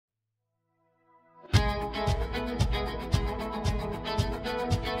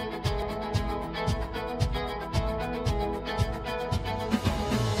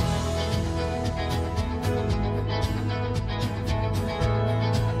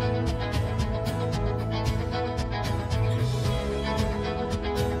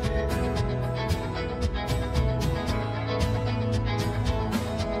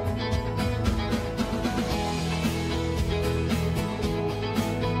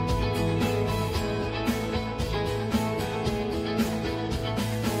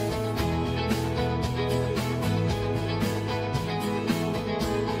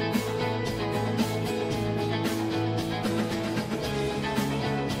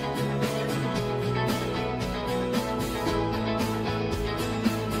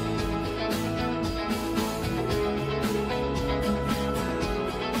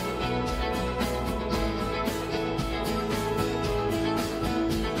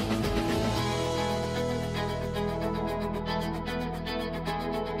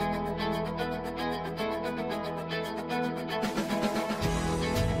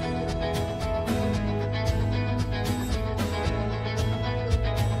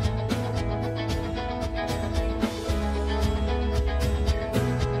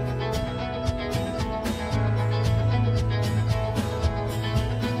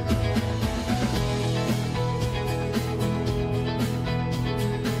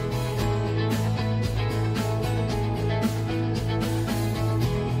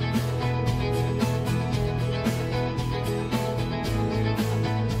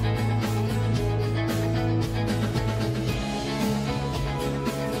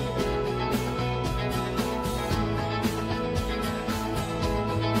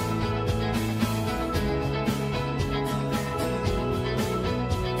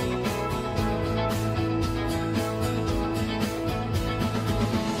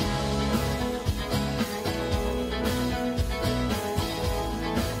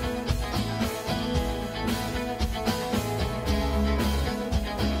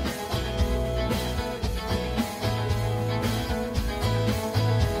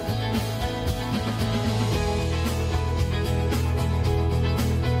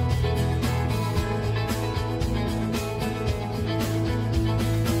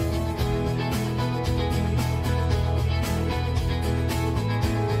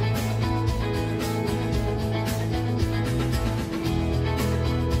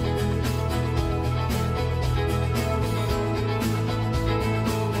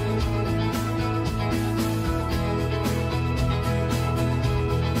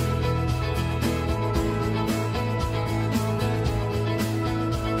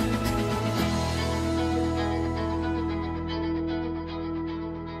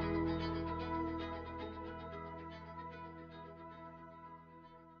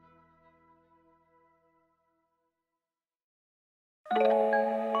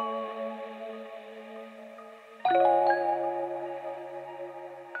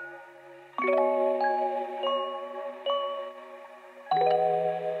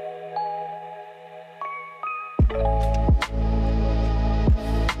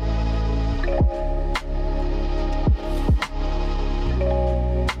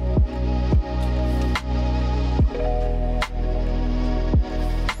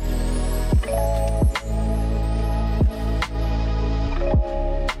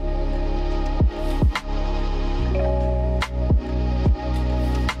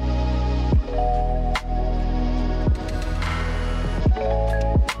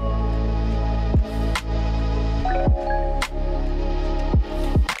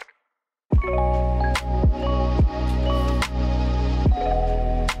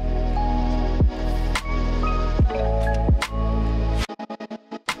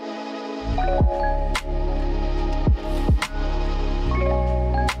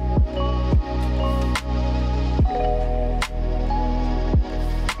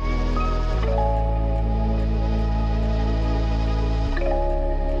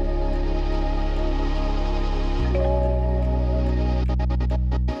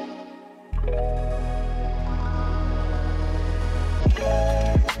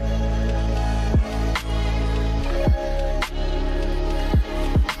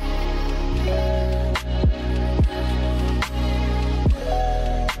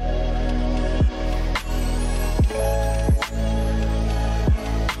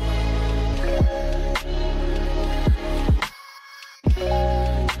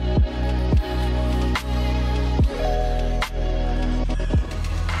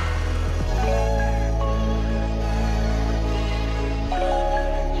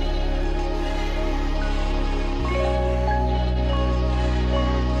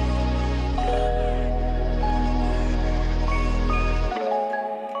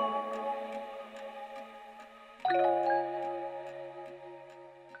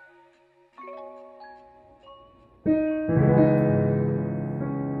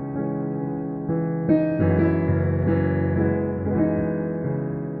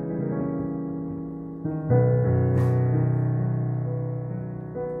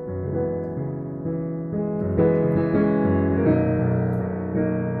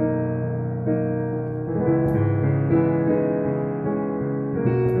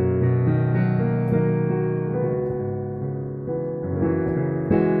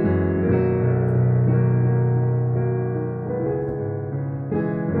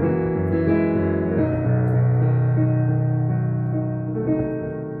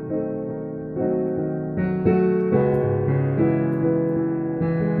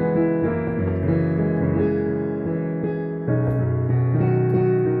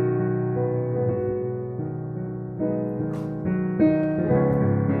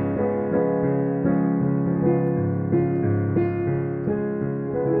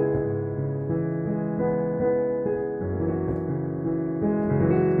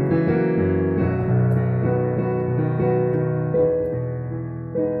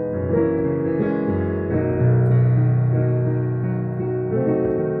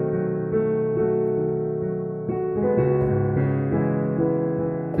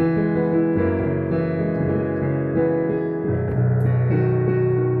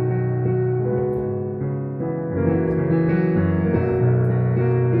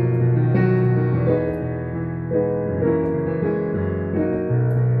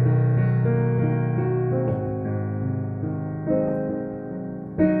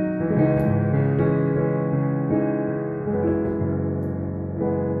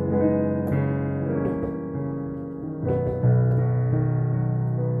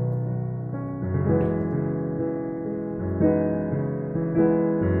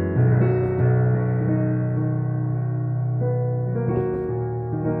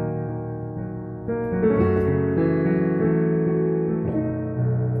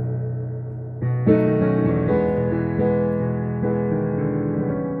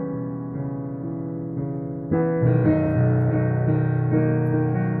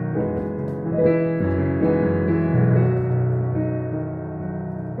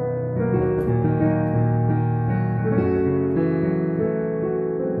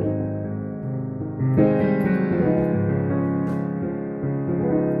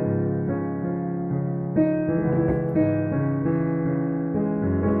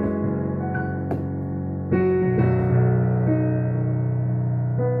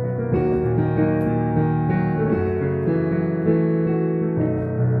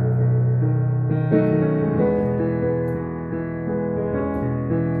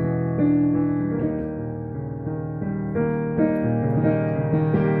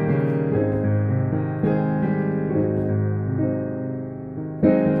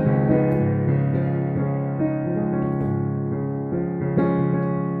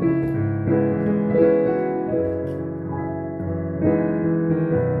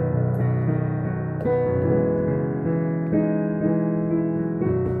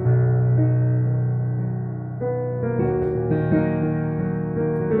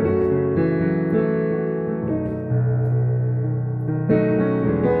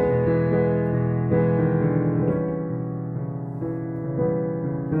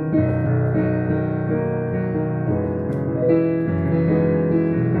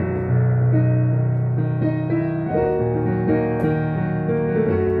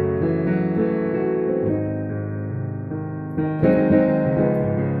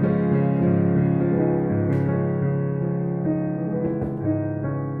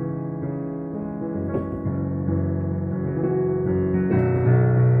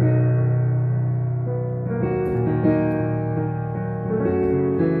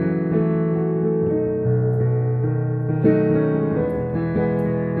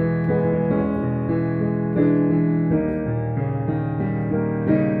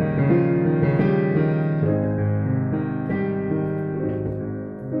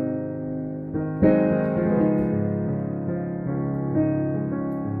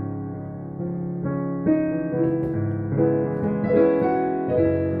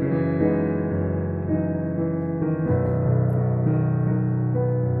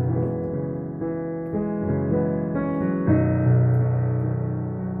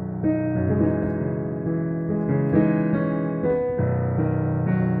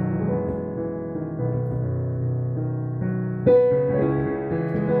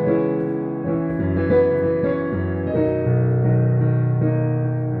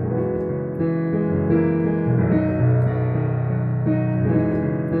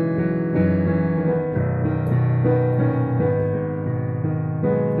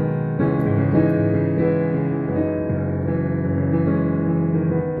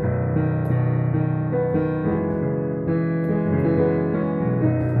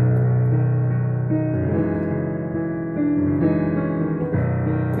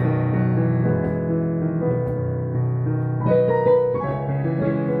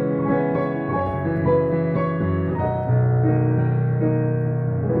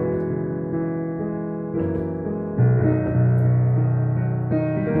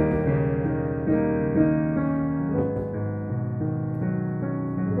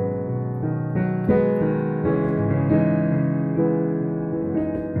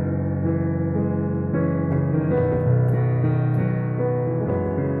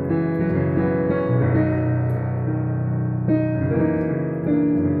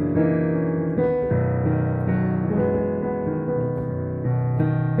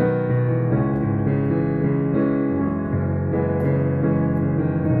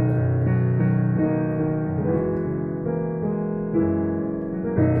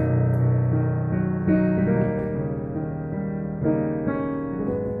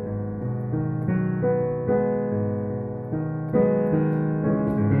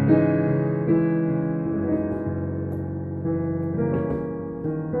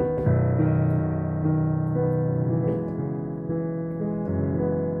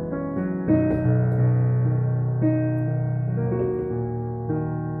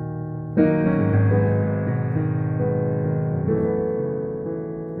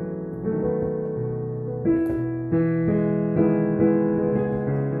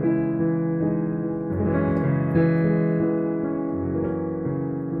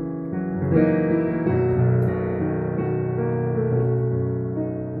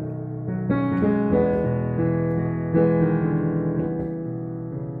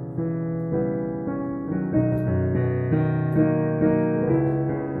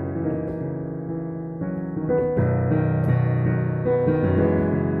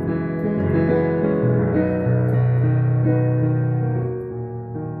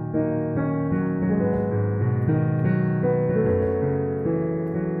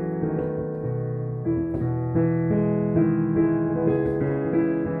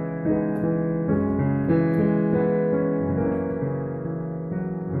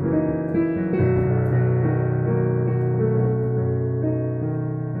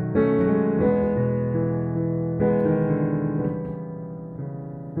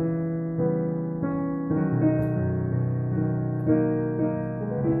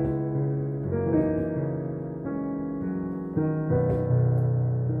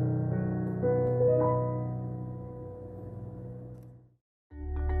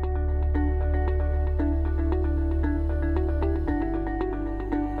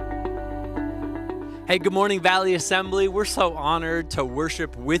Hey, good morning, Valley Assembly. We're so honored to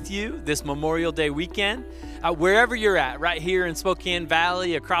worship with you this Memorial Day weekend. Wherever you're at, right here in Spokane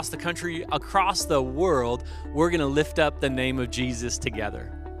Valley, across the country, across the world, we're going to lift up the name of Jesus together.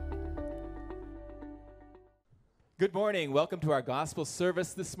 Good morning. Welcome to our gospel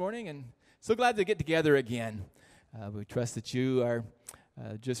service this morning, and so glad to get together again. We trust that you are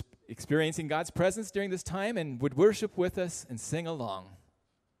just experiencing God's presence during this time and would worship with us and sing along.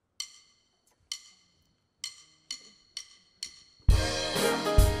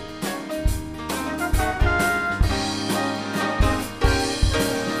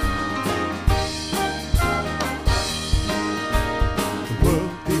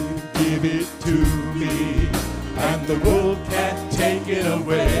 It to me, and the world can't take it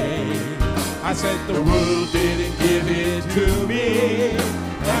away. I said the world didn't give it to me,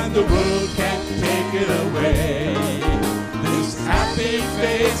 and the world can't take it away. This happy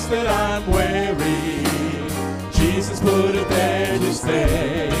face that I'm wearing, Jesus put it there to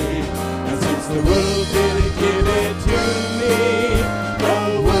stay. And since the world didn't give it to me,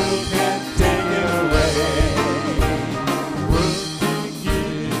 the world can't take it away.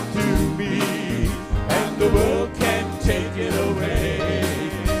 The world can't take it away.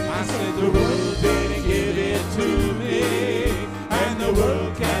 I said the world didn't give it to me, and the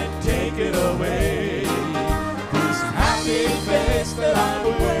world can't take it away. This happy face that I'm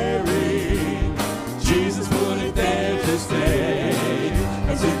wearing, Jesus put it there to stay.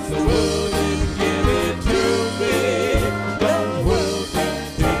 And since the world didn't give it to me, the world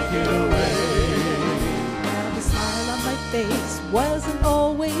can't take it away. Now the smile on my face wasn't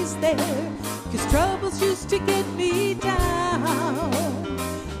always there, 'cause troubles used to get me down.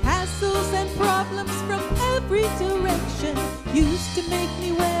 Hassles and problems from every direction used to make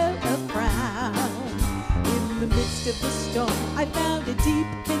me wear a frown. In the midst of the storm, I found a deep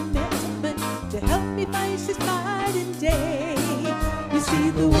commitment to help me face this night and day. You see,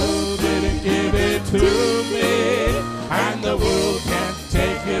 the world didn't give it to me, and the world can't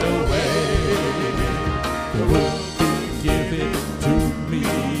take it away. The world didn't give it to me,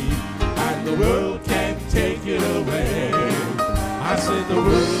 the world can't take it away. I said the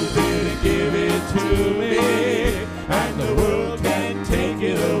world didn't give it to me, and the world can't take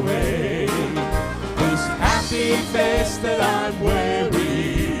it away. This happy face that I'm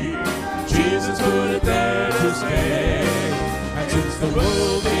wearing, Jesus put it there to stay. And since the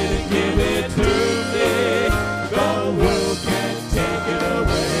world didn't give it to me, the world can't take it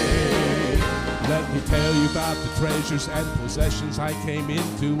away. Let me tell you about the treasures and possessions I came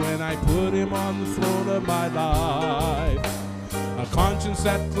into when I put him on the throne of my life. conscience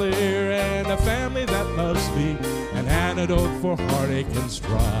that's clear, and a family that loves me, an antidote for heartache and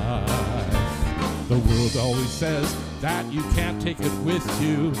strife. The world always says that you can't take it with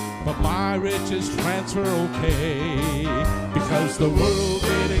you, but my riches transfer okay, because the world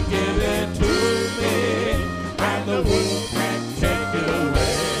didn't give it to me, and the world can't take it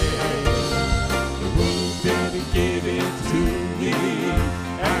away. The world didn't give it to me,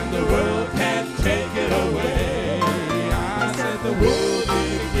 and the world can't take it away. I said the world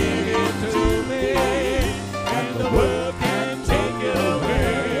didn't give it to me, and the world can't take it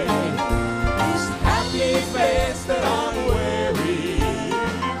away. This happy face that I'm wearing,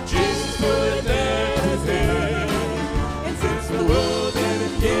 Jesus put it there today. And since the world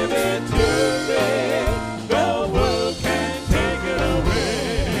didn't give it to me, the world can't take it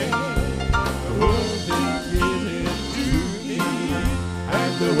away. The world didn't give it to me,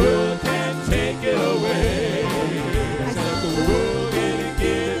 and the world can't take it away. I said the world didn't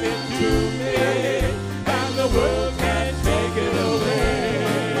give it to me, and the world can't take it away.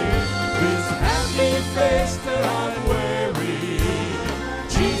 This happy face that I'm wearing,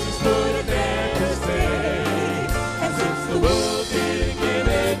 Jesus put it there to stay. And since the world didn't give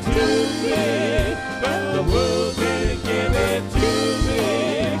it to me, the world didn't give it to me,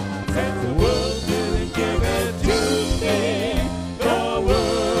 since the world didn't give it to me, the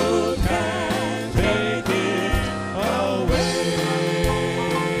world can't take it away.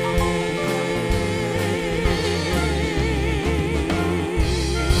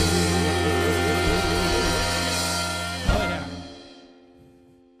 Oh, yeah.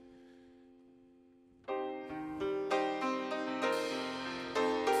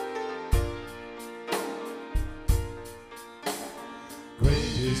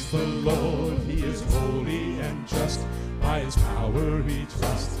 Great is the Lord, He is holy and just. By His power we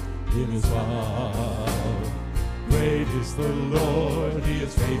trust in His love. Great is the Lord, He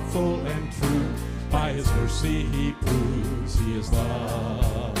is faithful and true. By His mercy He proves He is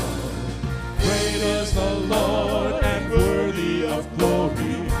love. Great is the Lord and worthy of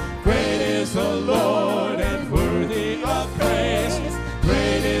glory. Great is the Lord and worthy of praise.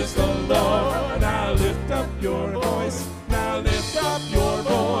 Great is the Lord. Now lift up your voice. Now lift up your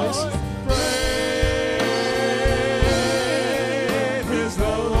voice. Great is the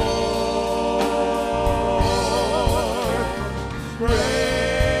Lord. Great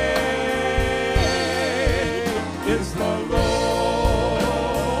is the Lord.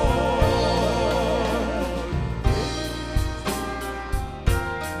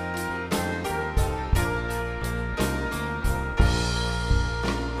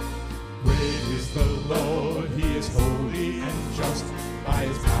 Great is the Lord, He is holy and just. By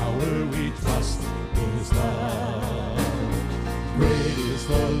His power we trust in His love. Great is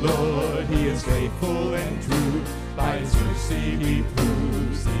the Lord, He is faithful and true. By His mercy He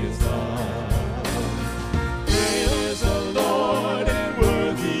proves He is love. Great is the Lord and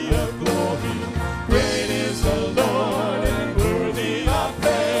worthy of glory. Great is the Lord and worthy of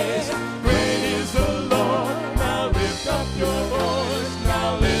praise. Great is the Lord. Now lift up your voice.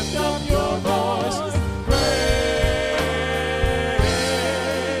 Now lift up your voice. Great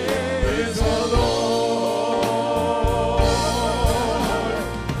is the Lord.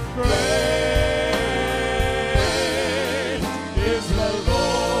 Great is the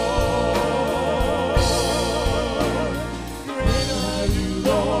Lord. Great are you,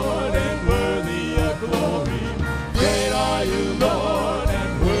 Lord, and worthy of glory. Great are you, Lord,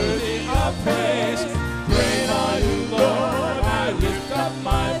 and worthy of praise. Great are you, Lord. I lift up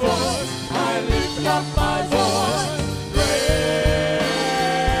my voice. I lift up my voice. Great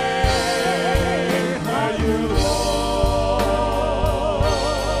are you, Lord.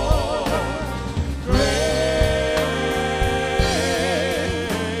 Great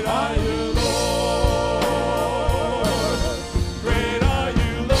are you, Lord. Great are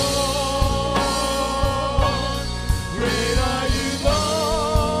you, Lord. Great are you, Lord.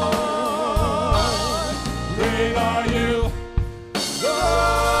 Great are you,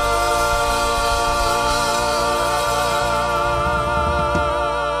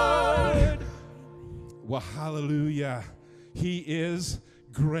 Lord. Well, hallelujah. He is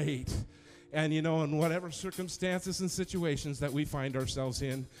great. And you know, in whatever circumstances and situations that we find ourselves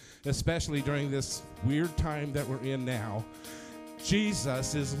in, especially during this weird time that we're in now,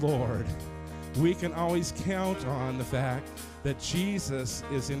 Jesus is Lord. We can always count on the fact that Jesus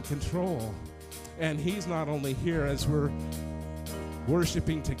is in control. And He's not only here as we're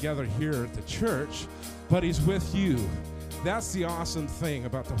worshiping together here at the church, but He's with you. That's the awesome thing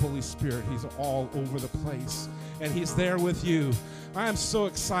about the Holy Spirit. He's all over the place, and He's there with you. I am so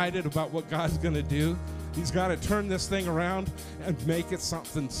excited about what God's going to do. He's got to turn this thing around and make it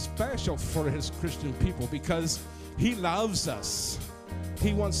something special for his Christian people because he loves us.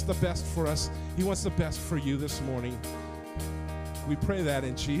 He wants the best for us. He wants the best for you this morning. We pray that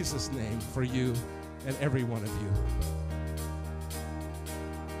in Jesus' name for you and every one of you.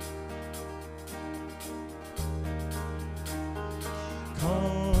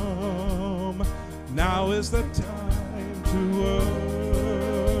 Come, now is the time to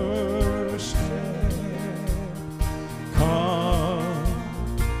worship. Come,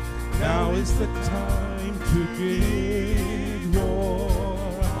 now is the time to give your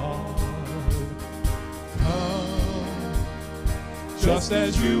heart. Come, just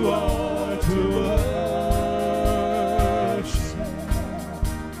as you are to worship.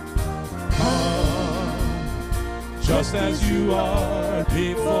 Come, just as you are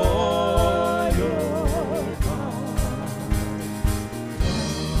before your God.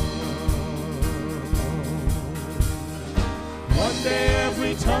 One day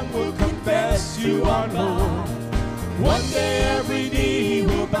every tongue will confess you are Lord. One day every knee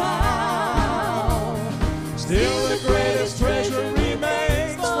will bow. Still the greatest treasure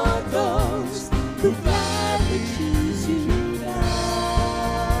remains for those who gladly choose you now.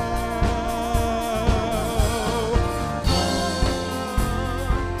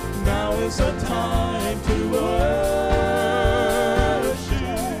 Now is a time to worship.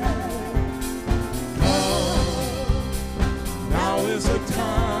 Now is a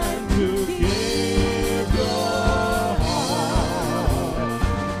time to give your heart.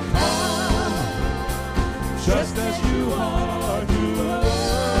 Just as you are to worship.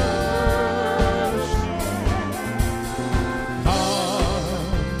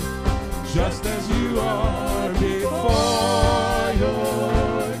 Just as you are before your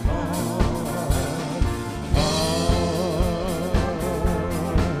God.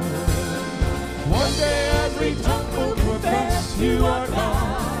 One day every tongue will confess you are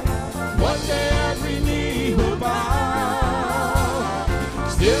God. One day every knee will bow.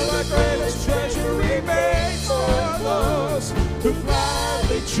 Still the greatest treasure remains for those who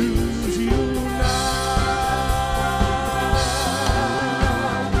gladly choose you now.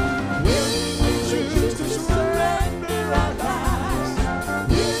 Willing we choose to surrender our lives.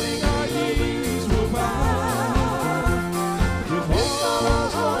 Willing our knees will bow. With all our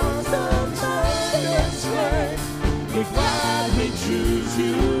hearts and mind and strength, we gladly choose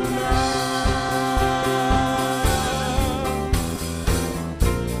you now.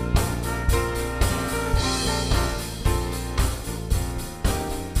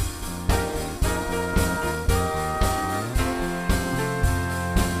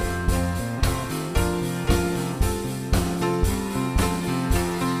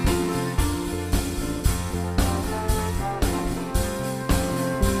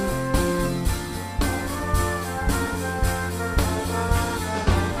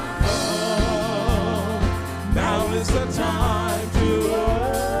 Now is the time to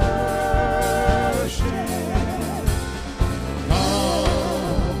worship.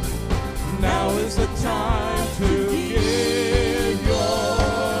 Come, now is the time to give your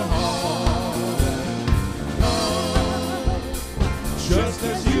heart. Come, just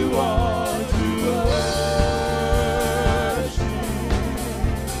as you are to worship.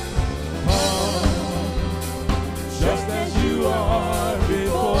 Come, just as you are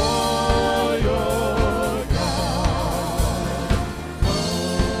before your God.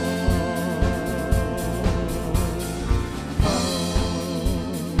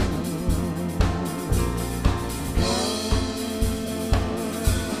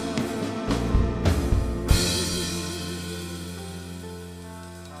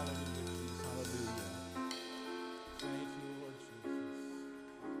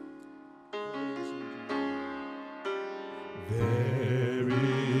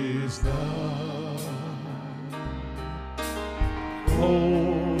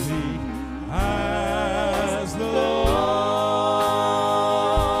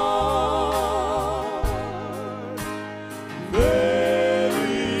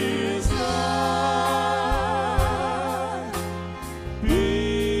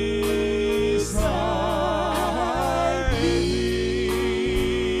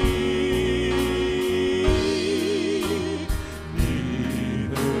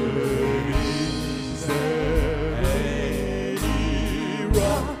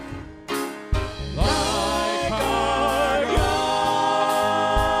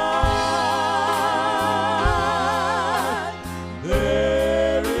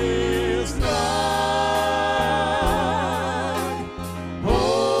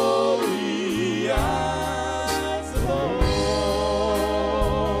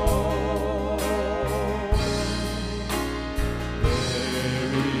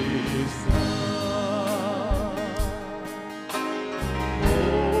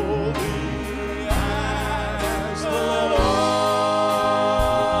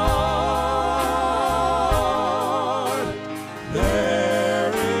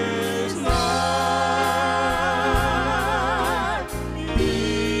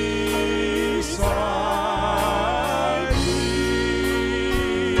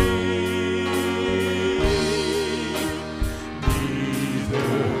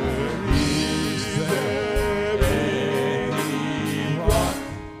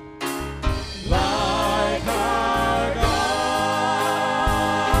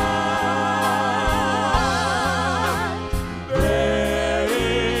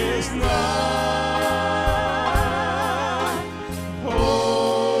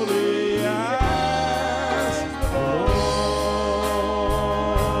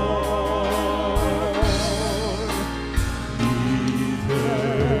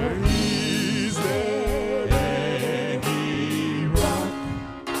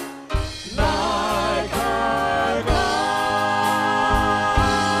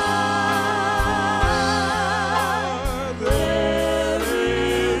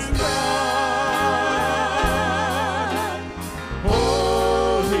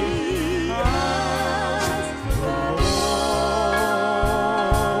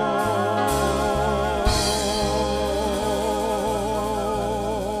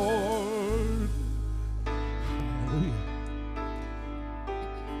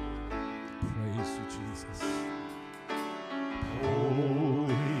 Jesus.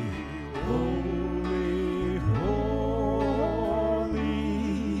 Holy, holy, holy,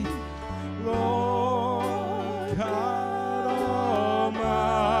 Lord God Almighty.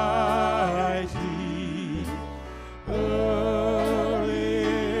 Early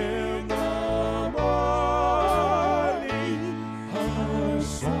in the morning, our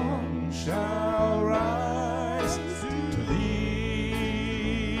song shall rise to thee.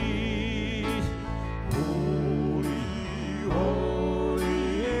 Holy, holy,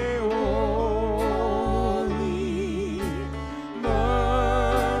 holy,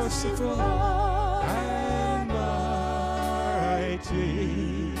 merciful and mighty,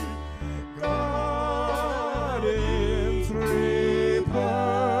 God in three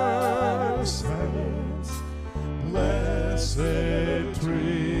persons, blessed Trinity.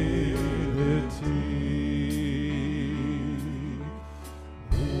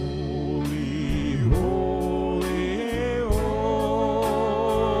 Holy, holy,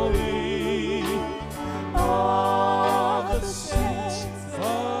 holy, all the saints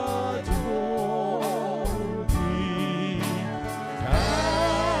adore thee,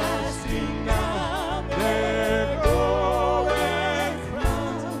 casting down their golden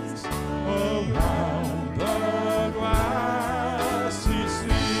crowns around the glassy sea.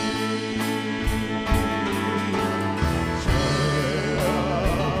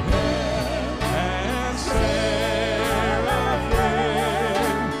 Cherubim and seraphim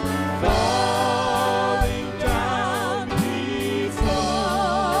falling down before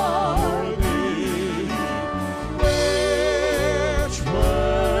thee, which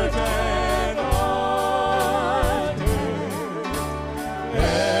word and honor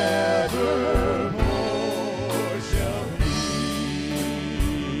evermore shall be.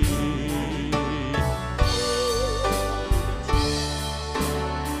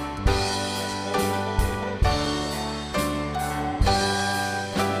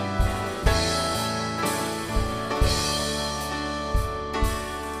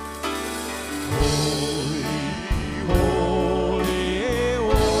 Holy, holy,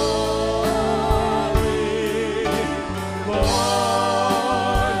 holy,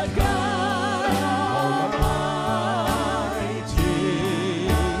 Lord God Almighty.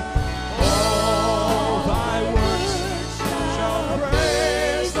 All thy works shall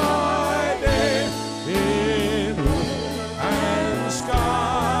praise thy name in earth and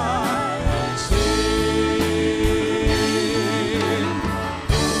sky and sea.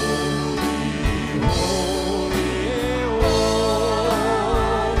 Holy, holy,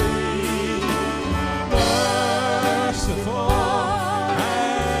 merciful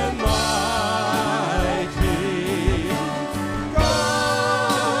and mighty,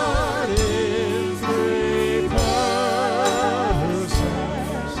 God in three persons,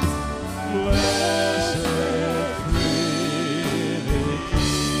 blessed Trinity.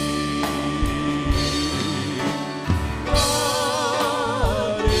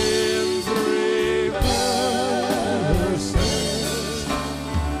 God in three persons,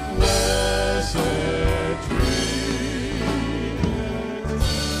 blessed Trinity.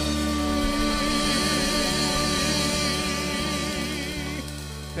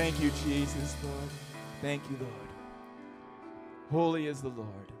 Thank you, Jesus, Lord. Thank you, Lord. Holy is the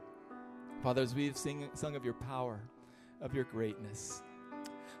Lord. Father, as we've sung of your power, of your greatness,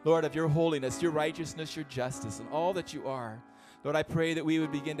 Lord, of your holiness, your righteousness, your justice, and all that you are, Lord, I pray that we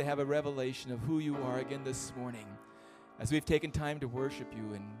would begin to have a revelation of who you are again this morning as we've taken time to worship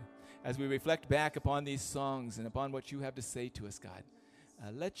you and as we reflect back upon these songs and upon what you have to say to us, God.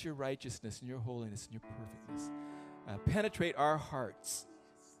 Let your righteousness and your holiness and your perfectness penetrate our hearts,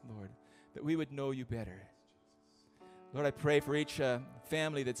 Lord, that we would know you better. Lord, I pray for each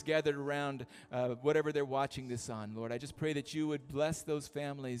family that's gathered around whatever they're watching this on. Lord, I just pray that you would bless those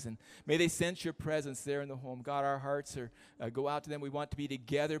families and may they sense your presence there in the home. God, our hearts go out to them. We want to be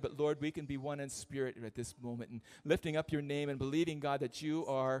together, but Lord, we can be one in spirit at this moment and lifting up your name and believing, God, that you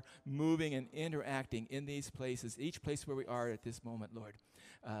are moving and interacting in these places, each place where we are at this moment, Lord.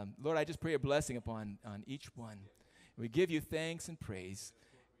 Lord, I just pray a blessing upon each one. We give you thanks and praise,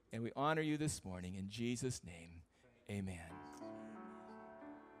 and we honor you this morning in Jesus' name. Amen.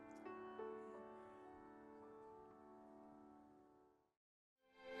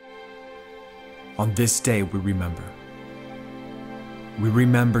 On this day we remember. We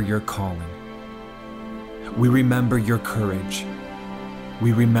remember your calling. We remember your courage.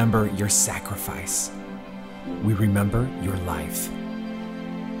 We remember your sacrifice. We remember your life.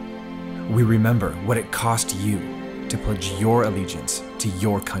 We remember what it cost you to pledge your allegiance to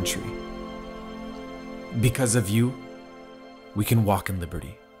your country. Because of you, we can walk in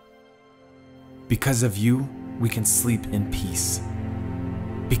liberty. Because of you, we can sleep in peace.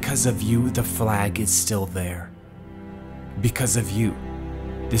 Because of you, the flag is still there. Because of you,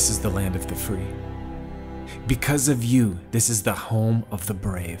 this is the land of the free. Because of you, this is the home of the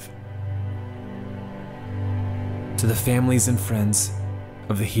brave. To the families and friends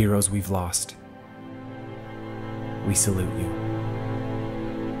of the heroes we've lost, we salute you.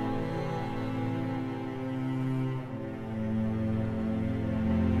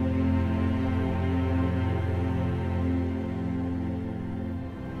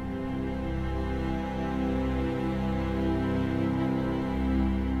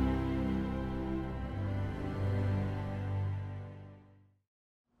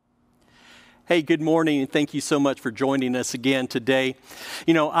 Hey, good morning, and thank you so much for joining us again today.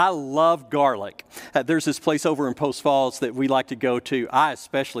 You know, I love garlic. There's this place over in Post Falls that we like to go to. I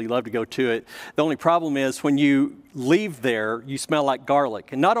especially love to go to it. The only problem is when you leave there, you smell like garlic.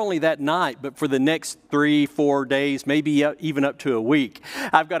 And not only that night, but for the next 3-4 days, maybe even up to a week.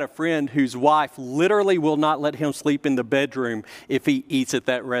 I've got a friend whose wife literally will not let him sleep in the bedroom if he eats at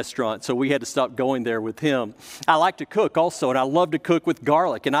that restaurant. So we had to stop going there with him. I like to cook also, and I love to cook with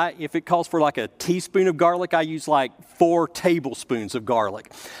garlic. And if it calls for like a teaspoon of garlic, I use like 4 tablespoons of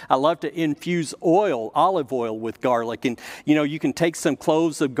garlic. I love to infuse olive oil with garlic. And, you know, you can take some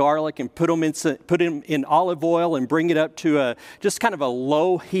cloves of garlic and put them in olive oil and bring it up to just kind of a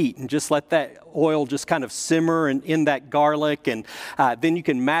low heat and just let that oil just kind of simmer in that garlic. And then you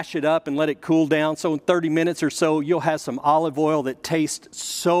can mash it up and let it cool down. So in 30 minutes or so, you'll have some olive oil that tastes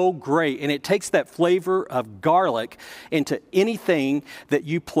so great. And it takes that flavor of garlic into anything that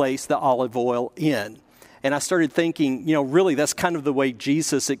you place the olive oil in. And I started thinking, you know, really that's kind of the way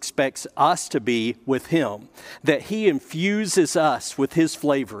Jesus expects us to be with him, that he infuses us with his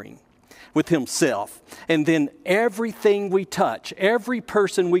flavoring, with himself. And then everything we touch, every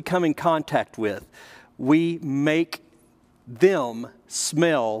person we come in contact with, we make them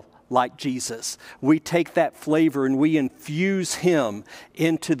smell like Jesus. We take that flavor and we infuse him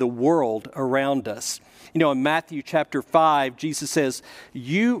into the world around us. You know, in Matthew chapter 5, Jesus says,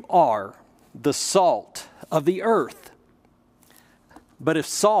 "You are the salt of the earth. But if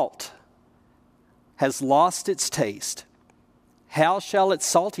salt has lost its taste, how shall its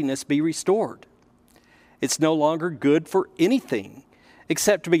saltiness be restored? It's no longer good for anything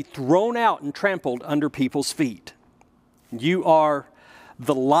except to be thrown out and trampled under people's feet. You are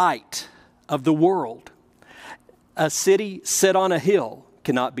the light of the world. A city set on a hill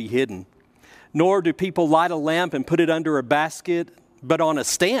cannot be hidden, nor do people light a lamp and put it under a basket, but on a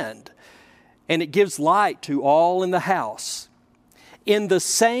stand, and it gives light to all in the house. In the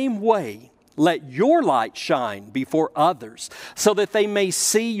same way, let your light shine before others, so that they may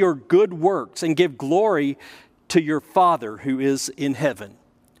see your good works and give glory to your Father who is in heaven."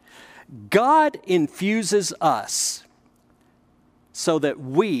 God infuses us so that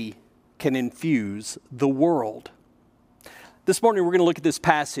we can infuse the world. This morning we're going to look at this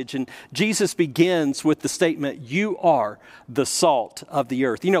passage, and Jesus begins with the statement, "You are the salt of the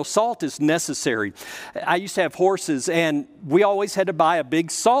earth." You know, salt is necessary. I used to have horses, and we always had to buy a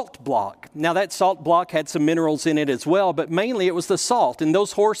big salt block. Now that salt block had some minerals in it as well, but mainly it was the salt. And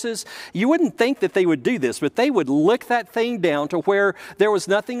those horses, you wouldn't think that they would do this, but they would lick that thing down to where there was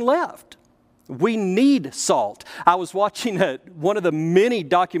nothing left. We need salt. I was watching one of the many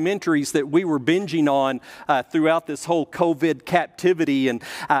documentaries that we were binging on throughout this whole COVID captivity, and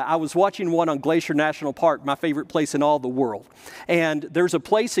I was watching one on Glacier National Park, my favorite place in all the world. And there's a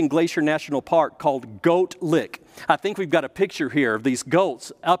place in Glacier National Park called Goat Lick. I think we've got a picture here of these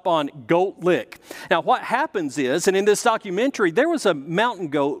goats up on Goat Lick. Now what happens is, and in this documentary, there was a mountain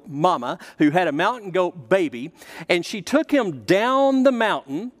goat mama who had a mountain goat baby, and she took him down the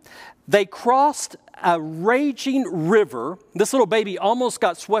mountain. They crossed a raging river. This little baby almost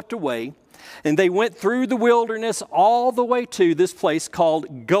got swept away. And they went through the wilderness all the way to this place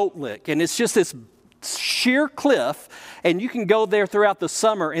called Goat Lick. And it's just this sheer cliff. And you can go there throughout the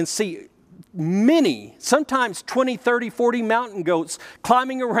summer and see many, sometimes 20, 30, 40 mountain goats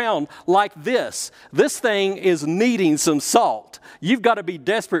climbing around like this. This thing is needing some salt. You've got to be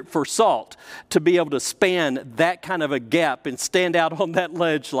desperate for salt to be able to span that kind of a gap and stand out on that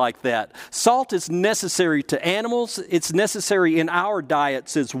ledge like that. Salt is necessary to animals. It's necessary in our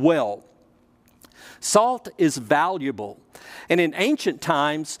diets as well. Salt is valuable. And in ancient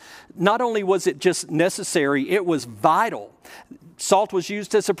times, not only was it just necessary, it was vital. Salt was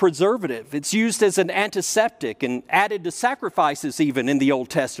used as a preservative. It's used as an antiseptic and added to sacrifices even in the Old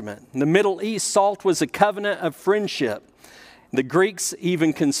Testament. In the Middle East, salt was a covenant of friendship. The Greeks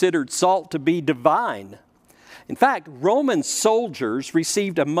even considered salt to be divine. In fact, Roman soldiers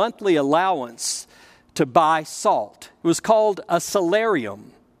received a monthly allowance to buy salt. It was called a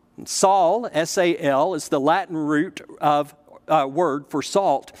salarium. Sal, S-A-L, is the Latin root of word for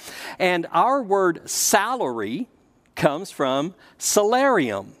salt. And our word salary comes from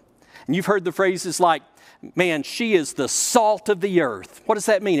salarium. And you've heard the phrases like, man, she is the salt of the earth. What does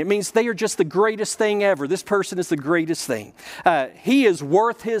that mean? It means they are just the greatest thing ever. This person is the greatest thing. He is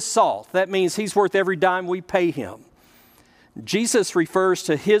worth his salt. That means he's worth every dime we pay him. Jesus refers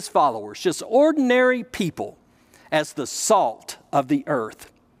to his followers, just ordinary people, as the salt of the earth.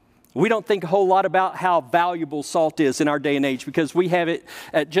 We don't think a whole lot about how valuable salt is in our day and age because we have it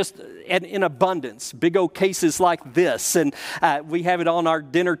just in abundance, big old cases like this. And we have it on our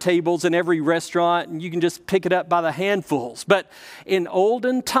dinner tables in every restaurant, and you can just pick it up by the handfuls. But in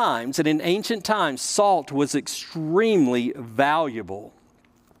olden times and in ancient times, salt was extremely valuable.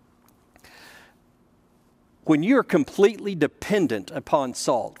 When you're completely dependent upon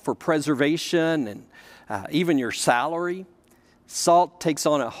salt for preservation and even your salary, salt takes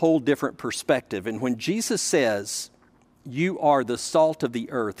on a whole different perspective. And when Jesus says, you are the salt of the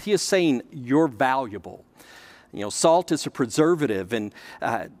earth, he is saying you're valuable. You know, salt is a preservative, and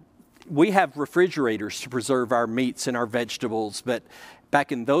we have refrigerators to preserve our meats and our vegetables, but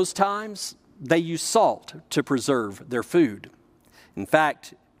back in those times, they used salt to preserve their food. In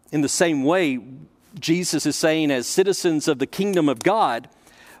fact, in the same way, Jesus is saying, as citizens of the kingdom of God,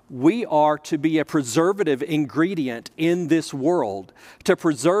 we are to be a preservative ingredient in this world to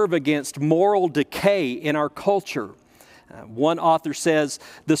preserve against moral decay in our culture. One author says,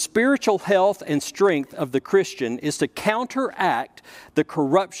 the spiritual health and strength of the Christian is to counteract the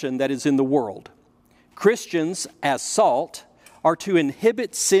corruption that is in the world. Christians, as salt, are to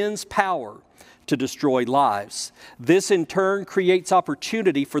inhibit sin's power to destroy lives. This in turn creates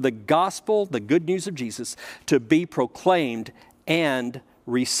opportunity for the gospel, the good news of Jesus, to be proclaimed and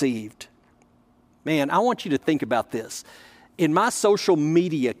received. Man, I want you to think about this. In my social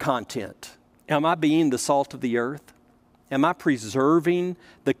media content, am I being the salt of the earth? Am I preserving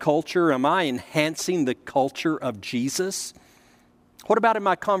the culture? Am I enhancing the culture of Jesus? What about in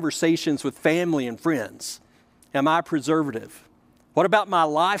my conversations with family and friends? Am I preservative? What about my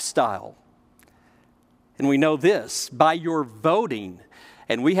lifestyle? And we know this, by your voting,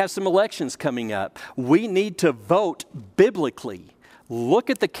 and we have some elections coming up, we need to vote biblically. Look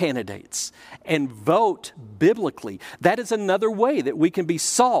at the candidates and vote biblically. That is another way that we can be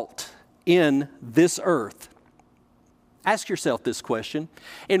salt in this earth. Ask yourself this question.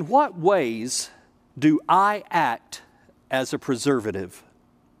 In what ways do I act as a preservative?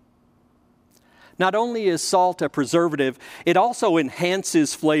 Not only is salt a preservative, it also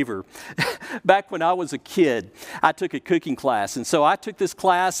enhances flavor. Back when I was a kid, I took a cooking class. And so I took this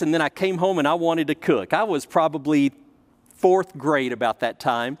class and then I came home and I wanted to cook. I was probably 4th grade about that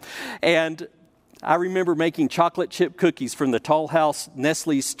time. And I remember making chocolate chip cookies from the Toll House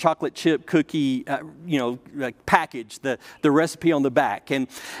Nestle's chocolate chip cookie, package, the recipe on the back. And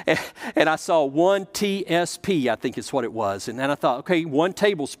I saw 1 TSP, I think is what it was. And then I thought, okay, 1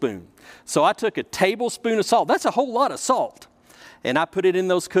 tablespoon. So I took a tablespoon of salt. That's a whole lot of salt. And I put it in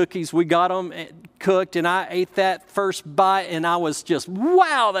those cookies. We got them cooked, and I ate that first bite, and I was just,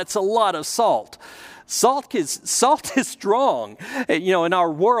 wow, that's a lot of salt. Salt is strong. You know, in our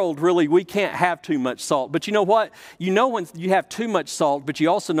world, really, we can't have too much salt. But you know what? You know when you have too much salt, but you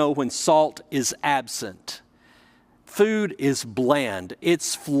also know when salt is absent. Food is bland.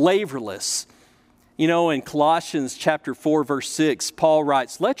 It's flavorless. You know, in Colossians chapter 4, verse 6, Paul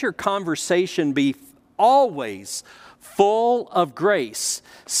writes, let your conversation be always full of grace,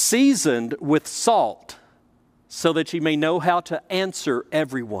 seasoned with salt, so that you may know how to answer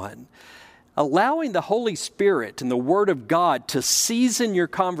everyone. Allowing the Holy Spirit and the Word of God to season your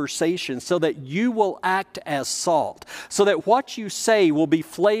conversation so that you will act as salt, so that what you say will be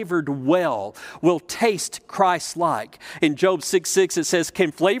flavored well, will taste Christ-like. In Job 6:6 it says,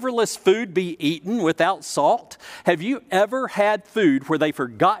 can flavorless food be eaten without salt? Have you ever had food where they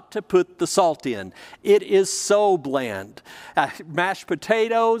forgot to put the salt in? It is so bland. Mashed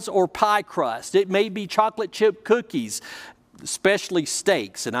potatoes or pie crust. It may be chocolate chip cookies, especially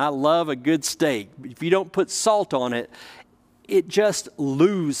steaks, and I love a good steak. If you don't put salt on it, it just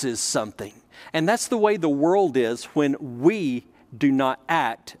loses something. And that's the way the world is when we do not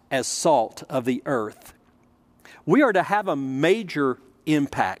act as salt of the earth. We are to have a major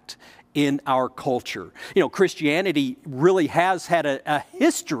impact in our culture. You know, Christianity really has had a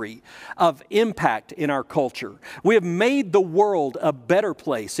history of impact in our culture. We have made the world a better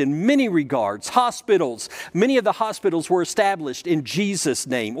place in many regards. Hospitals, many of the hospitals were established in Jesus'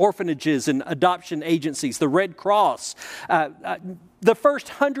 name. Orphanages and adoption agencies, the Red Cross, the first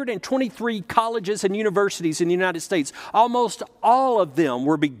 123 colleges and universities in the United States, almost all of them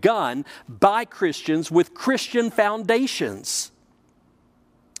were begun by Christians with Christian foundations.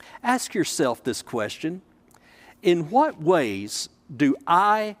 Ask yourself this question: in what ways do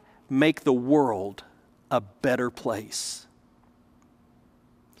I make the world a better place?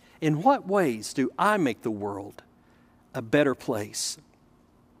 In what ways do I make the world a better place?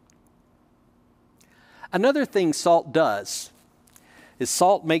 Another thing salt does is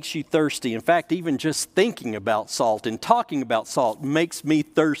salt makes you thirsty. In fact, even just thinking about salt and talking about salt makes me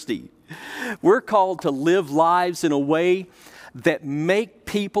thirsty. We're called to live lives in a way that make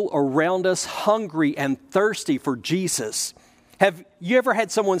people around us hungry and thirsty for Jesus. Have you ever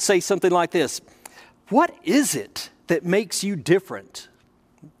had someone say something like this? What is it that makes you different?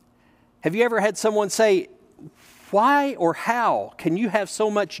 Have you ever had someone say, why or how can you have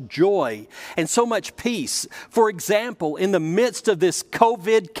so much joy and so much peace? For example, in the midst of this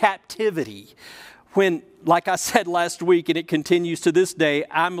COVID captivity, when, like I said last week, and it continues to this day,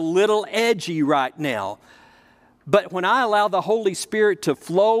 I'm a little edgy right now. But when I allow the Holy Spirit to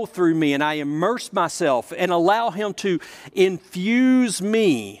flow through me and I immerse myself and allow Him to infuse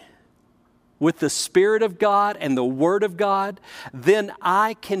me with the Spirit of God and the Word of God, then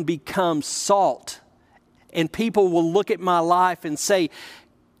I can become salt. And people will look at my life and say,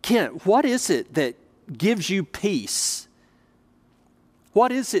 Kent, what is it that gives you peace?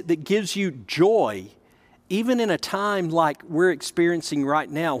 What is it that gives you joy? Even in a time like we're experiencing right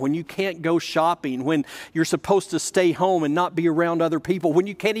now, when you can't go shopping, when you're supposed to stay home and not be around other people, when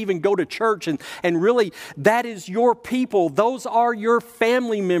you can't even go to church, and really that is your people, those are your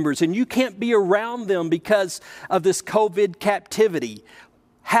family members, and you can't be around them because of this COVID captivity.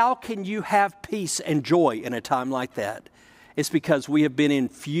 How can you have peace and joy in a time like that? It's because we have been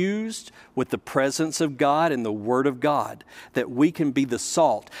infused with the presence of God and the Word of God, that we can be the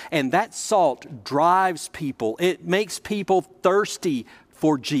salt. And that salt drives people. It makes people thirsty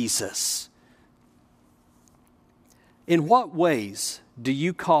for Jesus. In what ways do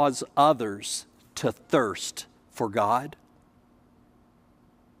you cause others to thirst for God?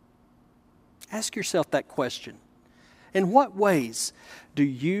 Ask yourself that question. In what ways do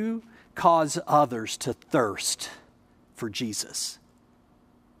you cause others to thirst for Jesus?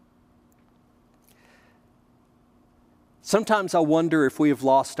 Sometimes I wonder if we have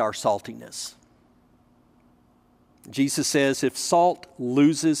lost our saltiness. Jesus says if salt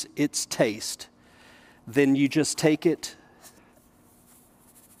loses its taste, then you just take it,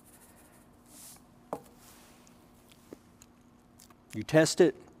 you test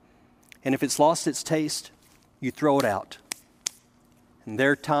it, and if it's lost its taste, you throw it out. And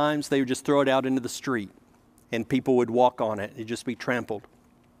there are times they would just throw it out into the street, and people would walk on it. It'd just be trampled.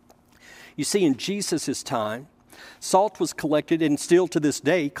 You see, in Jesus' time, salt was collected, and still to this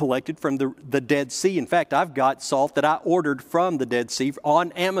day, collected from the Dead Sea. In fact, I've got salt that I ordered from the Dead Sea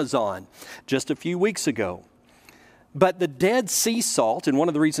on Amazon just a few weeks ago. But the Dead Sea salt, and one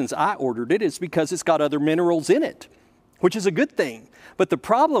of the reasons I ordered it is because it's got other minerals in it, which is a good thing. But the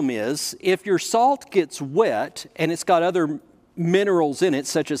problem is, if your salt gets wet and it's got other minerals in it,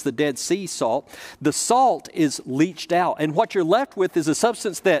 such as the Dead Sea salt, the salt is leached out. And what you're left with is a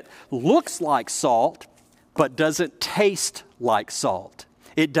substance that looks like salt, but doesn't taste like salt.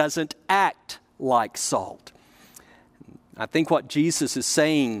 It doesn't act like salt. I think what Jesus is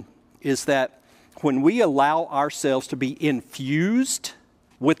saying is that when we allow ourselves to be infused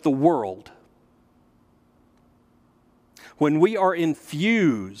with the world, when we are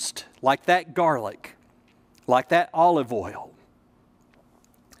infused like that garlic, like that olive oil,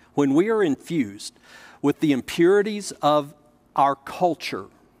 when we are infused with the impurities of our culture,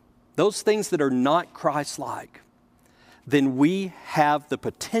 those things that are not Christ-like, then we have the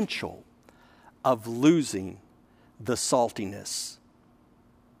potential of losing the saltiness.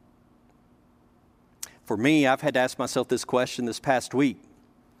 For me, I've had to ask myself this question this past week.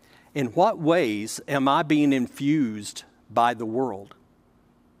 In what ways am I being infused by the world?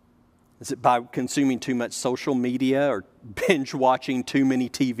 Is it by consuming too much social media or binge watching too many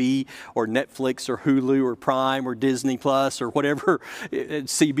TV or Netflix or Hulu or Prime or Disney Plus or whatever,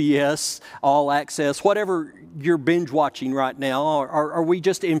 CBS, All Access, whatever you're binge watching right now? Are we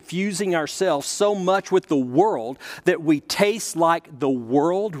just infusing ourselves so much with the world that we taste like the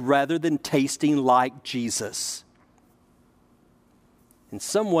world rather than tasting like Jesus? In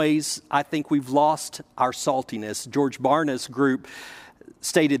some ways, I think we've lost our saltiness. George Barna's group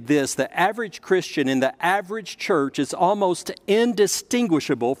stated this: the average Christian in the average church is almost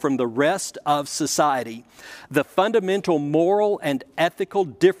indistinguishable from the rest of society. The fundamental moral and ethical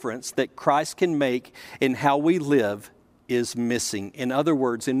difference that Christ can make in how we live is missing. In other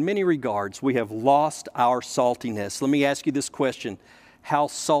words, in many regards, we have lost our saltiness. Let me ask you this question: how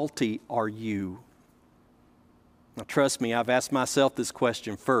salty are you? Now, trust me, I've asked myself this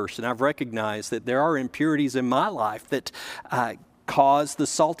question first, and I've recognized that there are impurities in my life that cause the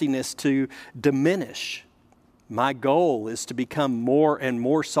saltiness to diminish. My goal is to become more and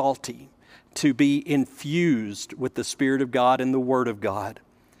more salty, to be infused with the Spirit of God and the Word of God.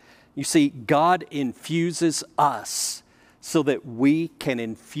 You see, God infuses us so that we can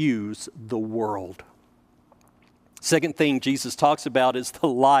infuse the world. Second thing Jesus talks about is the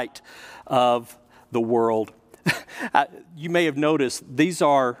light of the world. You may have noticed these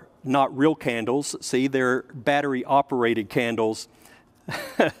are not real candles. See, they're battery-operated candles.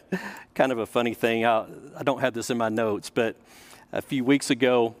 Kind of a funny thing. I don't have this in my notes, but a few weeks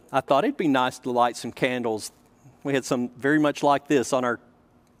ago, I thought it'd be nice to light some candles. We had some very much like this on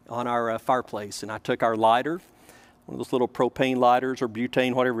our fireplace, and I took our lighter, one of those little propane lighters or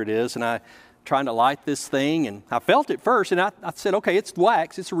butane, whatever it is, and I trying to light this thing, and I felt it first, and I said, okay, it's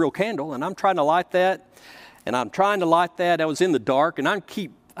wax, it's a real candle, and I'm trying to light that. And I'm trying to light that. I was in the dark, and I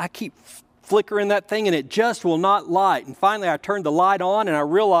keep flickering that thing, and it just will not light. And finally, I turned the light on, and I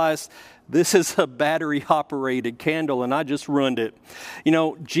realized this is a battery-operated candle, and I just ruined it. You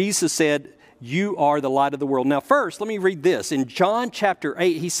know, Jesus said, "You are the light of the world." Now, first, let me read this. In John chapter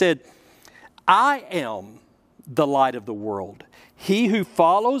 8, he said, "I am the light of the world. He who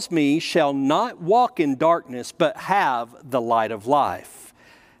follows me shall not walk in darkness, but have the light of life."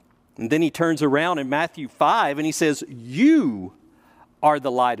 And then he turns around in Matthew 5 and he says, "You are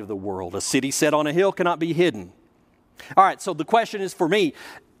the light of the world. A city set on a hill cannot be hidden." All right, so the question is for me,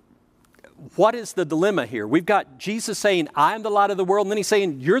 what is the dilemma here? We've got Jesus saying, "I am the light of the world," and then he's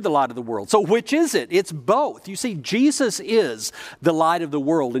saying, "You're the light of the world." So which is it? It's both. You see, Jesus is the light of the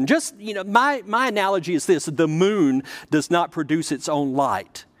world. And just, you know, my analogy is this: the moon does not produce its own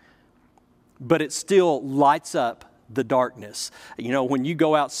light, but it still lights up the darkness. You know, when you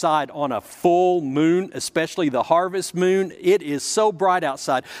go outside on a full moon, especially the harvest moon, it is so bright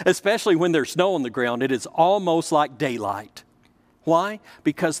outside, especially when there's snow on the ground, it is almost like daylight. Why?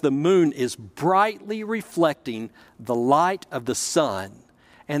 Because the moon is brightly reflecting the light of the sun.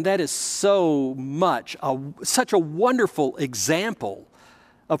 And that is so much, such a wonderful example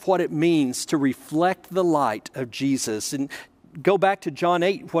of what it means to reflect the light of Jesus. And go back to John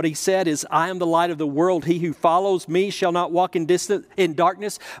 8, what he said is, "I am the light of the world. He who follows me shall not walk in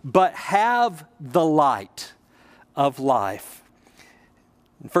darkness, but have the light of life."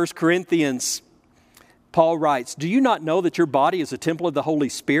 In 1 Corinthians, Paul writes, "Do you not know that your body is a temple of the Holy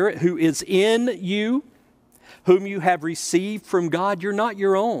Spirit who is in you, whom you have received from God? You're not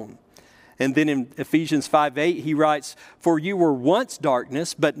your own." And then in Ephesians 5:8, he writes, "For you were once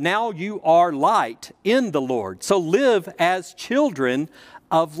darkness, but now you are light in the Lord. So live as children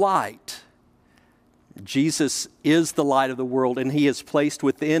of light." Jesus is the light of the world, and he has placed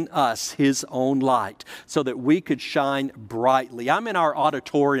within us his own light so that we could shine brightly. I'm in our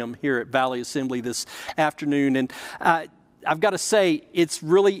auditorium here at Valley Assembly this afternoon, and I've got to say, it's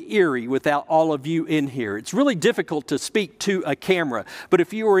really eerie without all of you in here. It's really difficult to speak to a camera. But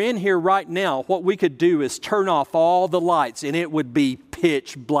if you were in here right now, what we could do is turn off all the lights, and it would be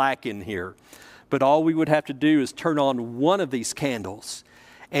pitch black in here. But all we would have to do is turn on one of these candles,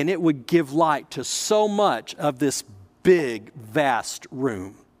 and it would give light to so much of this big, vast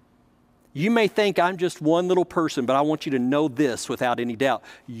room. You may think I'm just one little person, but I want you to know this without any doubt.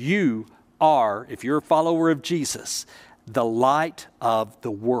 You are, if you're a follower of Jesus, the light of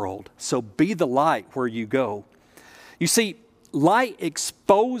the world. So be the light where you go. You see, light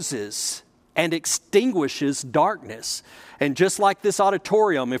exposes and extinguishes darkness. And just like this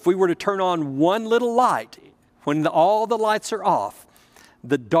auditorium, if we were to turn on one little light, when all the lights are off,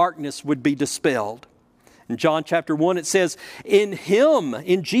 the darkness would be dispelled. In John chapter 1, it says, "In him,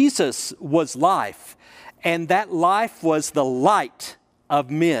 in Jesus, was life, and that life was the light of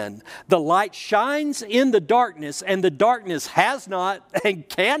men. The light shines in the darkness, and the darkness has not and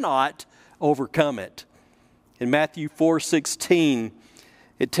cannot overcome it." In Matthew 4:16,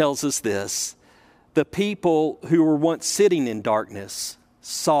 it tells us this: "The people who were once sitting in darkness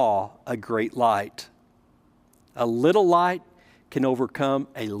saw a great light." A little light can overcome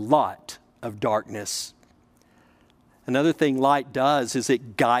a lot of darkness. Another thing light does is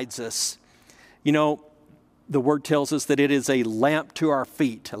it guides us. You know, the Word tells us that it is a lamp to our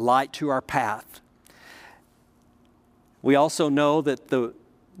feet, a light to our path. We also know that the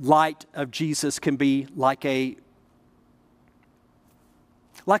light of Jesus can be like a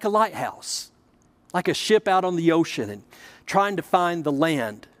lighthouse, like a ship out on the ocean and trying to find the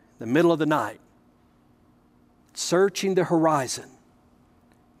land in the middle of the night, searching the horizon,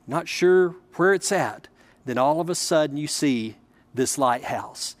 not sure where it's at. Then all of a sudden you see this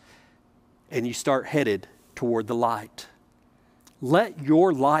lighthouse and you start headed toward the light. Let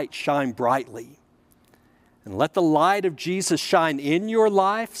your light shine brightly. And let the light of Jesus shine in your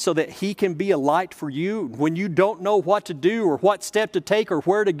life so that He can be a light for you when you don't know what to do or what step to take or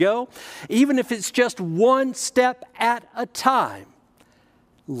where to go. Even if it's just one step at a time,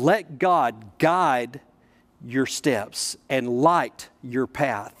 let God guide your steps and light your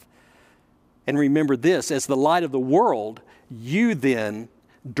path. And remember this, as the light of the world, you then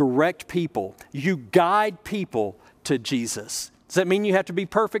direct people. You guide people to Jesus. Does that mean you have to be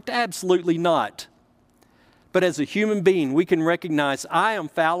perfect? Absolutely not. But as a human being, we can recognize I am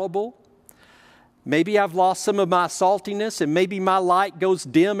fallible. Maybe I've lost some of my saltiness and maybe my light goes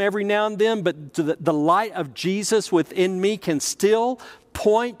dim every now and then, but the light of Jesus within me can still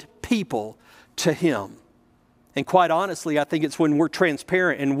point people to Him. And quite honestly, I think it's when we're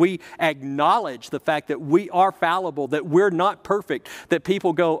transparent and we acknowledge the fact that we are fallible, that we're not perfect, that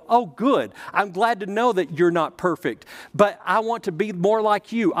people go, oh, good. I'm glad to know that you're not perfect, but I want to be more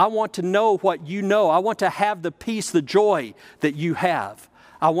like you. I want to know what you know. I want to have the peace, the joy that you have.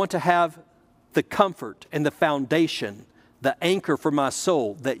 I want to have the comfort and the foundation, the anchor for my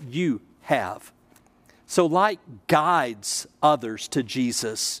soul that you have. So light guides others to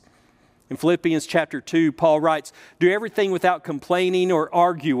Jesus. In Philippians chapter 2, Paul writes, do everything without complaining or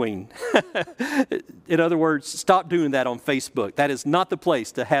arguing. In other words, stop doing that on Facebook. That is not the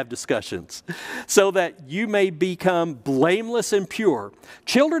place to have discussions. So that you may become blameless and pure,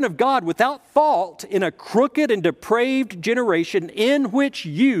 children of God without fault in a crooked and depraved generation in which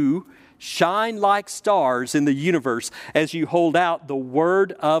you shine like stars in the universe as you hold out the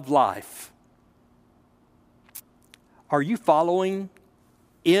word of life. Are you following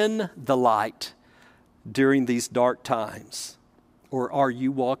in the light during these dark times? Or are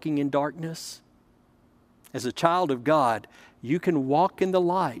you walking in darkness? As a child of God, you can walk in the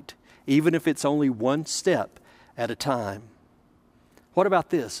light, even if it's only one step at a time. What about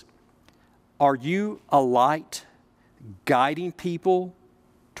this? Are you a light guiding people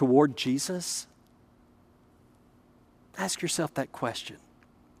toward Jesus? Ask yourself that question.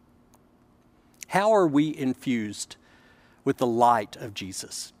 How are we infused with the light of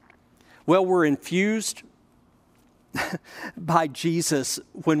Jesus? Well, we're infused by Jesus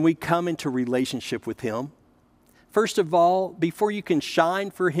when we come into relationship with Him. First of all, before you can shine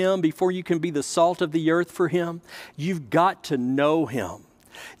for Him, before you can be the salt of the earth for Him, you've got to know Him.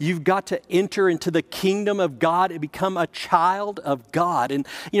 You've got to enter into the kingdom of God and become a child of God. And,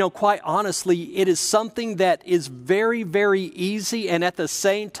 quite honestly, it is something that is very, very easy and at the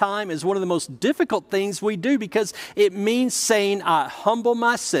same time is one of the most difficult things we do because it means saying, I humble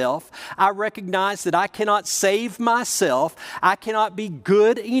myself. I recognize that I cannot save myself. I cannot be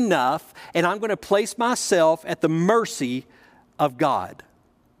good enough. And I'm going to place myself at the mercy of God.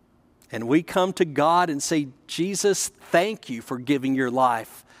 And we come to God and say, Jesus, thank you for giving your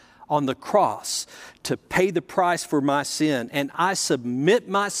life on the cross to pay the price for my sin. And I submit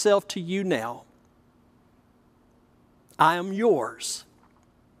myself to you now. I am yours.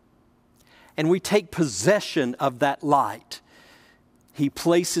 And we take possession of that light. He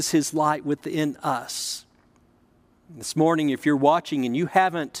places His light within us. This morning, if you're watching and you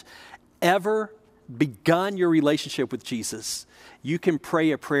haven't ever begun your relationship with Jesus, you can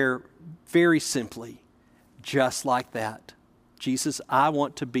pray a prayer very simply, just like that. Jesus, I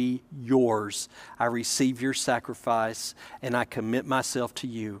want to be yours. I receive your sacrifice and I commit myself to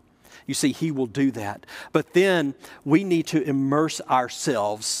you. You see, He will do that. But then we need to immerse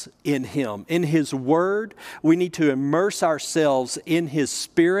ourselves in Him, in His Word. We need to immerse ourselves in His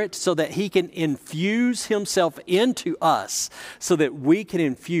Spirit so that He can infuse Himself into us so that we can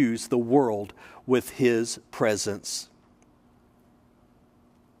infuse the world with His presence.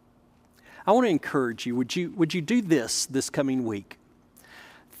 I want to encourage you, would you do this coming week?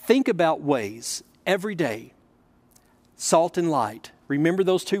 Think about ways every day, salt and light. Remember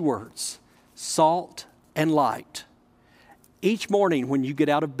those two words, salt and light. Each morning when you get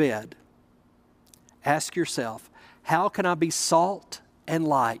out of bed, ask yourself, how can I be salt and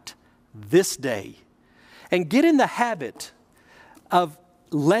light this day? And get in the habit of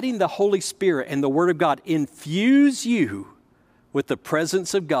letting the Holy Spirit and the Word of God infuse you with the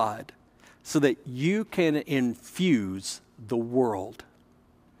presence of God, so that you can infuse the world.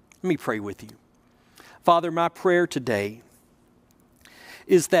 Let me pray with you. Father, my prayer today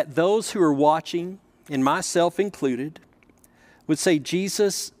is that those who are watching, and myself included, would say,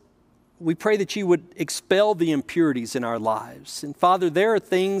 Jesus, we pray that you would expel the impurities in our lives. And Father, there are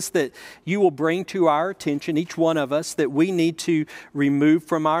things that you will bring to our attention, each one of us, that we need to remove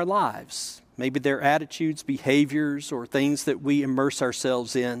from our lives. Maybe they're attitudes, behaviors, or things that we immerse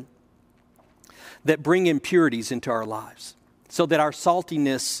ourselves in that bring impurities into our lives, so that our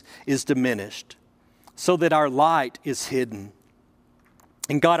saltiness is diminished, so that our light is hidden.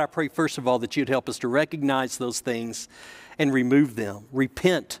 And God, I pray first of all that you'd help us to recognize those things and remove them,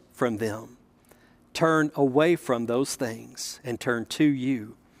 repent from them, turn away from those things and turn to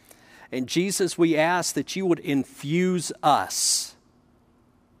you. And Jesus, we ask that you would infuse us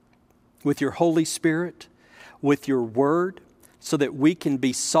with your Holy Spirit, with your word, so that we can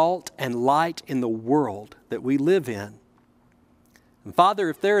be salt and light in the world that we live in. And Father,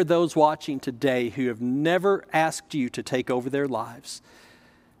 if there are those watching today who have never asked you to take over their lives,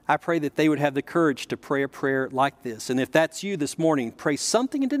 I pray that they would have the courage to pray a prayer like this. And if that's you this morning, pray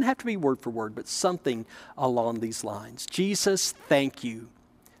something. It didn't have to be word for word, but something along these lines. Jesus, thank you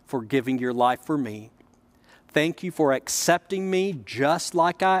for giving your life for me. Thank you for accepting me just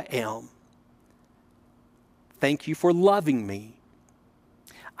like I am. Thank you for loving me.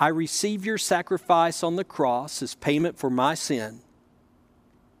 I receive your sacrifice on the cross as payment for my sin.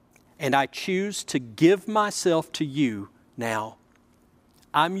 And I choose to give myself to you now.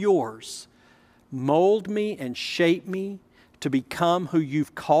 I'm yours. Mold me and shape me to become who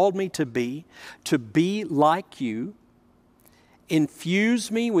you've called me to be like you.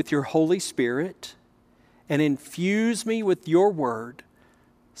 Infuse me with your Holy Spirit and infuse me with your word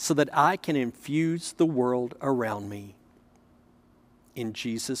so that I can infuse the world around me. In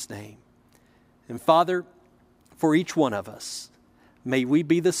Jesus' name. And Father, for each one of us, may we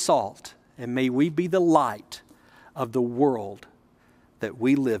be the salt and may we be the light of the world that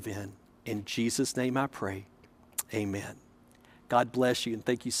we live in. In Jesus' name I pray. Amen. God bless you and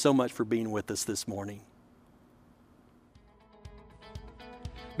thank you so much for being with us this morning.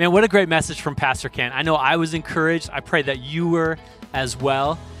 Man, what a great message from Pastor Ken. I know I was encouraged. I pray that you were as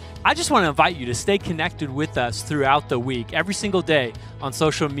well. I just want to invite you to stay connected with us throughout the week. Every single day on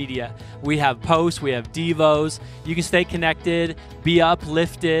social media, we have posts, we have devos. You can stay connected, be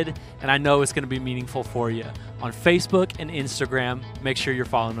uplifted, and I know it's going to be meaningful for you. On Facebook and Instagram, make sure you're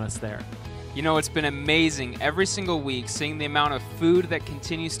following us there. You know, it's been amazing every single week seeing the amount of food that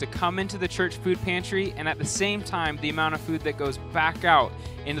continues to come into the church food pantry, and at the same time, the amount of food that goes back out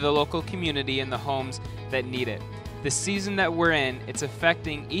into the local community and the homes that need it. The season that we're in, it's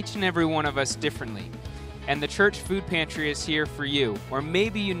affecting each and every one of us differently. And the church food pantry is here for you. Or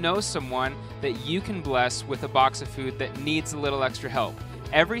maybe you know someone that you can bless with a box of food that needs a little extra help.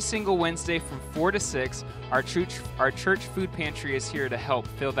 Every single Wednesday from 4 to 6, our church food pantry is here to help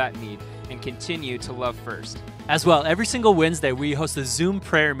fill that need and continue to love first. As well, every single Wednesday, we host a Zoom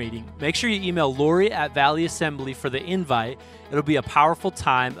prayer meeting. Make sure you email Lori at Valley Assembly for the invite. It'll be a powerful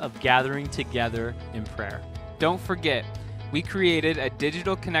time of gathering together in prayer. Don't forget, we created a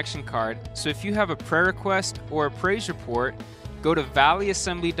digital connection card, so if you have a prayer request or a praise report, go to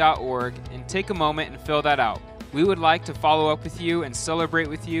valleyassembly.org and take a moment and fill that out. We would like to follow up with you and celebrate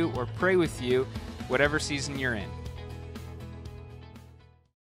with you or pray with you, whatever season you're in.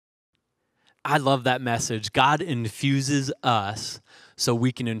 I love that message. God infuses us so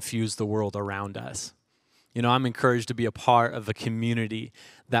we can infuse the world around us. You know, I'm encouraged to be a part of a community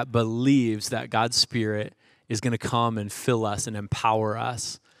that believes that God's Spirit is going to come and fill us and empower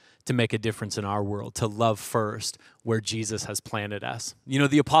us to make a difference in our world, to love first where Jesus has planted us. You know,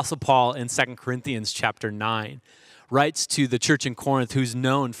 the Apostle Paul in 2 Corinthians chapter 9 writes to the church in Corinth who's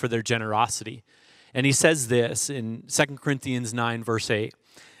known for their generosity. And he says this in 2 Corinthians 9, verse 8,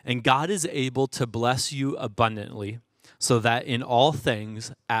 "And God is able to bless you abundantly, so that in all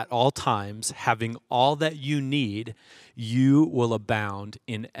things, at all times, having all that you need, you will abound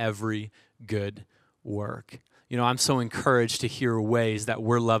in every good work." You know, I'm so encouraged to hear ways that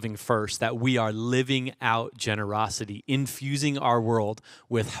we're loving first, that we are living out generosity, infusing our world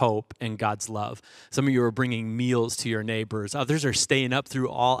with hope and God's love. Some of you are bringing meals to your neighbors. Others are staying up through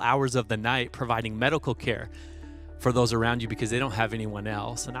all hours of the night, providing medical care for those around you because they don't have anyone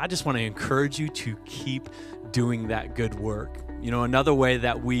else. And I just want to encourage you to keep doing that good work. You know, another way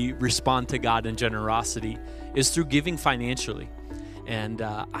that we respond to God in generosity is through giving financially. And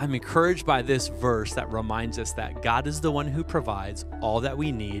I'm encouraged by this verse that reminds us that God is the one who provides all that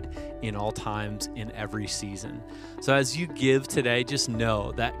we need in all times, in every season. So as you give today, just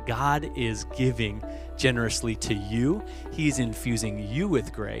know that God is giving generously to you. He's infusing you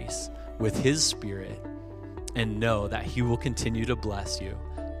with grace, with His Spirit, and know that He will continue to bless you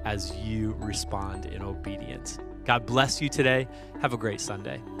as you respond in obedience. God bless you today. Have a great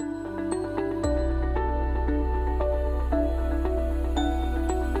Sunday.